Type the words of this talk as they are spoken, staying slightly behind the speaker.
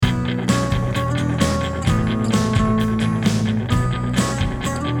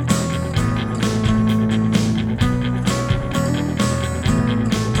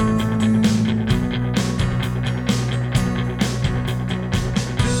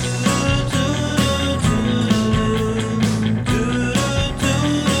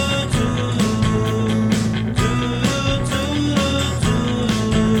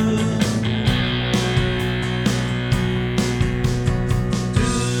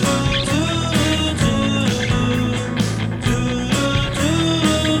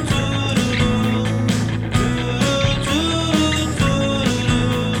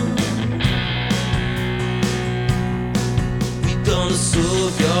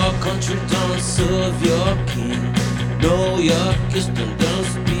your country, don't serve your king. Know your custom, don't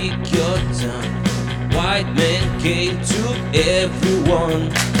speak your tongue. White man came to everyone.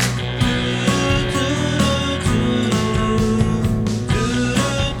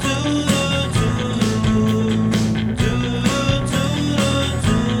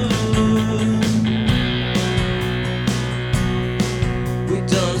 We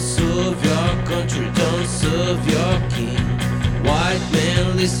don't serve your country, don't serve your king. White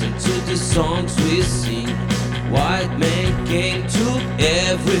man, listen to the songs we sing. White man came to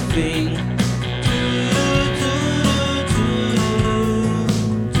everything.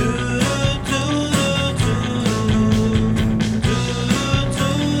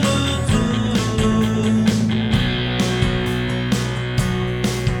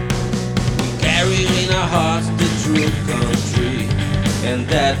 We carry in our hearts the true country, and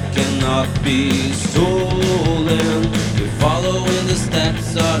that cannot be stolen. We follow in the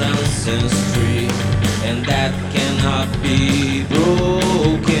steps of ancestry, and that cannot be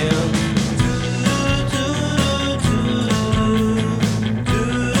broken.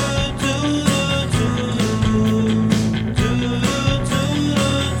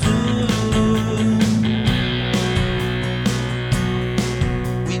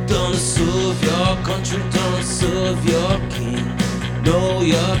 We don't serve your country, don't serve your king. Know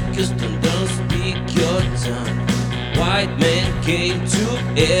your custom, don't speak your tongue. White man came to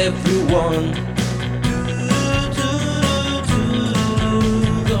everyone.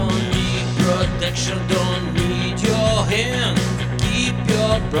 Don't need protection, don't need your hand. Keep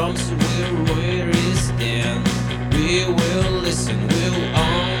your promise, where we stand. We will listen, we'll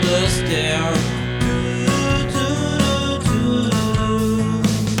understand.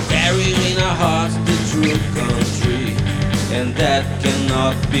 Carry in our hearts the true country, and that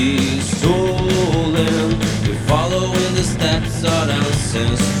cannot be stolen. We follow in the steps of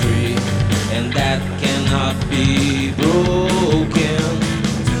ancestry, and that cannot be broken.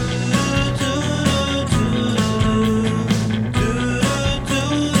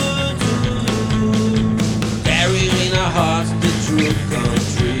 Carry in our hearts the true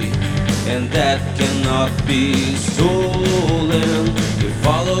country, and that cannot be stolen. We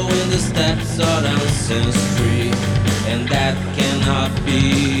follow in the steps of ancestry, and that cannot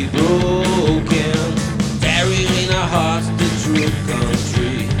be broken. Carry in our hearts the true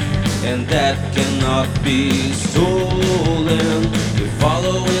country, and that cannot be stolen. We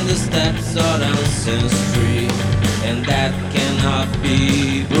follow in the steps of ancestry, and that cannot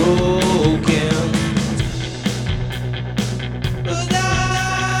be broken.